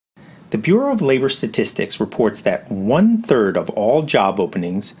The Bureau of Labor Statistics reports that 1/3 of all job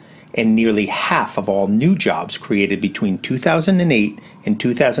openings and nearly half of all new jobs created between 2008 and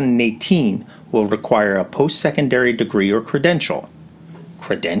 2018 will require a post-secondary degree or credential.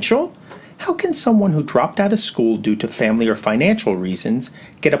 Credential? How can someone who dropped out of school due to family or financial reasons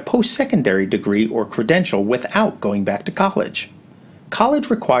get a post-secondary degree or credential without going back to college? College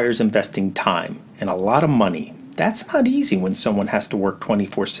requires investing time and a lot of money. That's not easy when someone has to work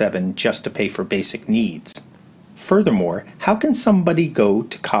 24/7 just to pay for basic needs. Furthermore, how can somebody go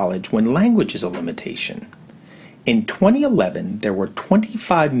to college when language is a limitation? In 2011, there were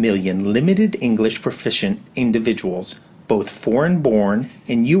 25 million limited English proficient individuals, both foreign-born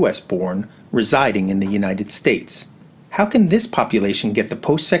and U.S.-born, residing in the United States. How can this population get the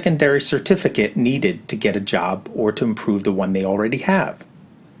post-secondary certificate needed to get a job or to improve the one they already have?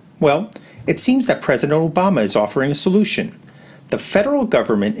 Well, it seems that President Obama is offering a solution. The federal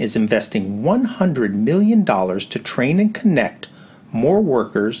government is investing $100 million to train and connect more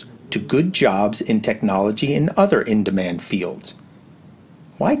workers to good jobs in technology and other in-demand fields.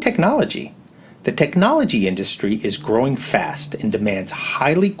 Why technology? The technology industry is growing fast and demands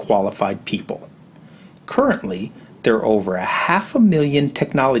highly qualified people. Currently, there are over 500,000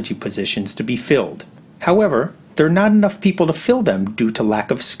 technology positions to be filled. However, there are not enough people to fill them due to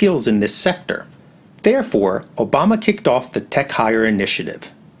lack of skills in this sector. Therefore, Obama kicked off the TechHire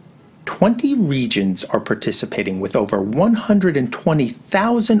initiative. 20 regions are participating with over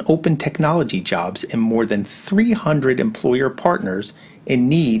 120,000 open technology jobs and more than 300 employer partners in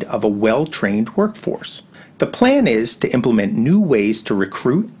need of a well-trained workforce. The plan is to implement new ways to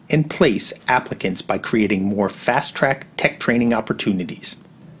recruit and place applicants by creating more fast-track tech training opportunities.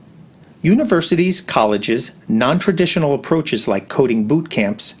 Universities, colleges, non-traditional approaches like coding boot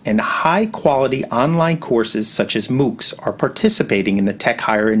camps, and high-quality online courses such as MOOCs are participating in the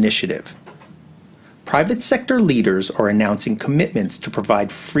TechHire initiative. Private sector leaders are announcing commitments to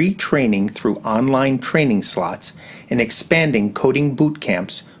provide free training through online training slots and expanding coding boot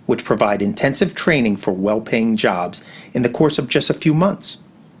camps, which provide intensive training for well-paying jobs in the course of just a few months.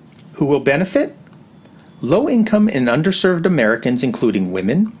 Who will benefit? Low-income and underserved Americans, including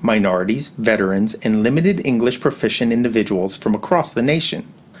women, minorities, veterans, and limited English proficient individuals from across the nation.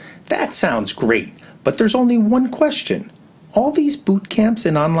 That sounds great, but there's only one question. All these boot camps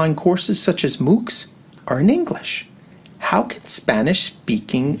and online courses such as MOOCs are in English. How can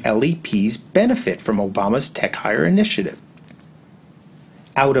Spanish-speaking LEPs benefit from Obama's TechHire initiative?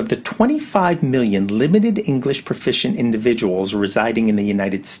 Out of the 25 million limited English proficient individuals residing in the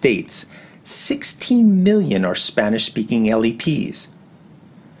United States, 16 million are Spanish-speaking LEPs.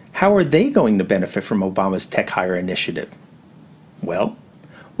 How are they going to benefit from Obama's TechHire initiative? Well,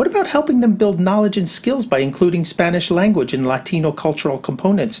 what about helping them build knowledge and skills by including Spanish language and Latino cultural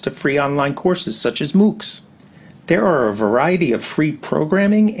components to free online courses such as MOOCs? There are a variety of free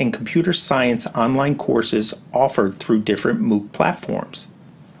programming and computer science online courses offered through different MOOC platforms.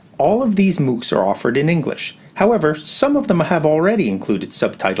 All of these MOOCs are offered in English. However, some of them have already included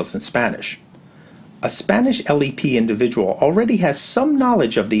subtitles in Spanish. A Spanish LEP individual already has some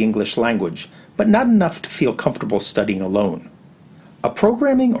knowledge of the English language, but not enough to feel comfortable studying alone. A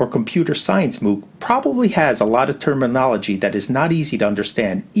programming or computer science MOOC probably has a lot of terminology that is not easy to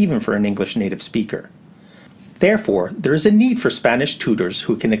understand even for an English native speaker. Therefore, there is a need for Spanish tutors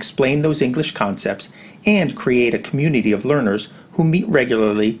who can explain those English concepts and create a community of learners who meet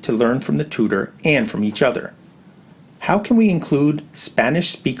regularly to learn from the tutor and from each other. How can we include Spanish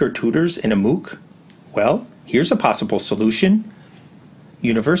speaker tutors in a MOOC? Well, here's a possible solution.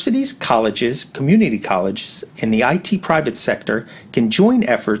 Universities, colleges, community colleges, and the IT private sector can join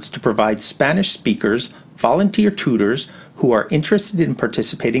efforts to provide Spanish speakers, volunteer tutors who are interested in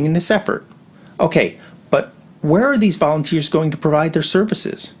participating in this effort. Okay, but where are these volunteers going to provide their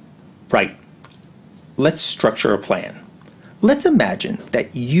services? Right. Let's structure a plan. Let's imagine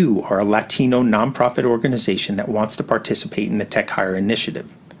that you are a Latino nonprofit organization that wants to participate in the TechHire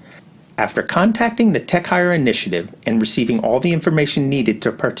initiative. After contacting the TechHire initiative and receiving all the information needed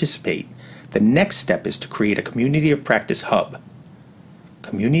to participate, the next step is to create a Community of Practice Hub.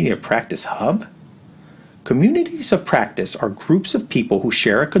 Community of Practice Hub? Communities of practice are groups of people who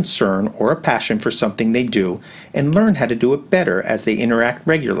share a concern or a passion for something they do and learn how to do it better as they interact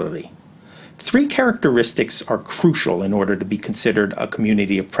regularly. 3 characteristics are crucial in order to be considered a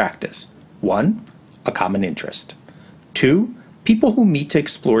community of practice. 1, a common interest. 2, people who meet to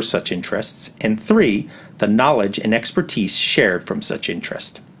explore such interests. And 3, the knowledge and expertise shared from such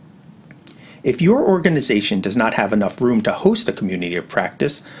interest. If your organization does not have enough room to host a community of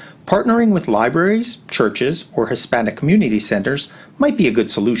practice, partnering with libraries, churches, or Hispanic community centers might be a good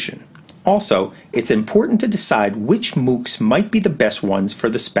solution. Also, it's important to decide which MOOCs might be the best ones for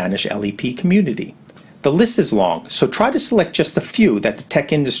the Spanish LEP community. The list is long, so try to select just a few that the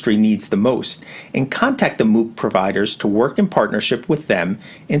tech industry needs the most and contact the MOOC providers to work in partnership with them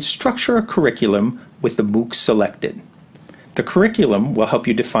and structure a curriculum with the MOOCs selected. The curriculum will help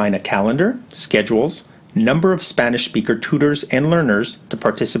you define a calendar, schedules, number of Spanish speaker tutors and learners to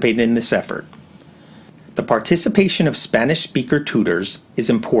participate in this effort. The participation of Spanish speaker tutors is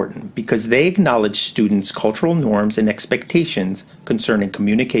important because they acknowledge students' cultural norms and expectations concerning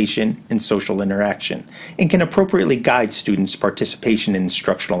communication and social interaction, and can appropriately guide students' participation in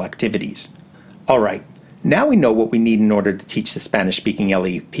instructional activities. Alright, now we know what we need in order to teach the Spanish-speaking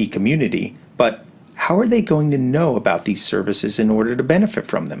LEP community, but how are they going to know about these services in order to benefit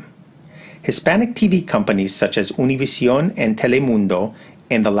from them? Hispanic TV companies such as Univision and Telemundo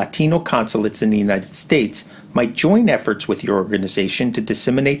and the Latino consulates in the United States might join efforts with your organization to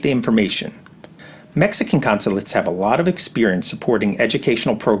disseminate the information. Mexican consulates have a lot of experience supporting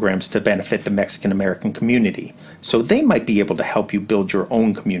educational programs to benefit the Mexican American community, so they might be able to help you build your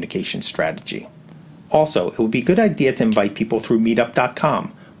own communication strategy. Also, it would be a good idea to invite people through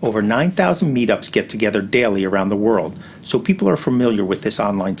meetup.com. Over 9,000 meetups get together daily around the world, so people are familiar with this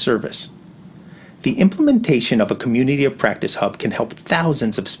online service. The implementation of a community of practice hub can help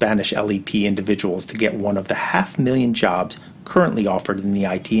thousands of Spanish LEP individuals to get one of the 500,000 jobs currently offered in the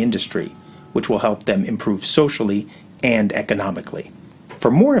IT industry, which will help them improve socially and economically. For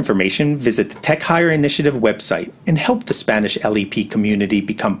more information, visit the TechHire Initiative website and help the Spanish LEP community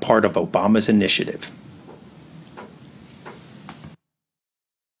become part of Obama's initiative.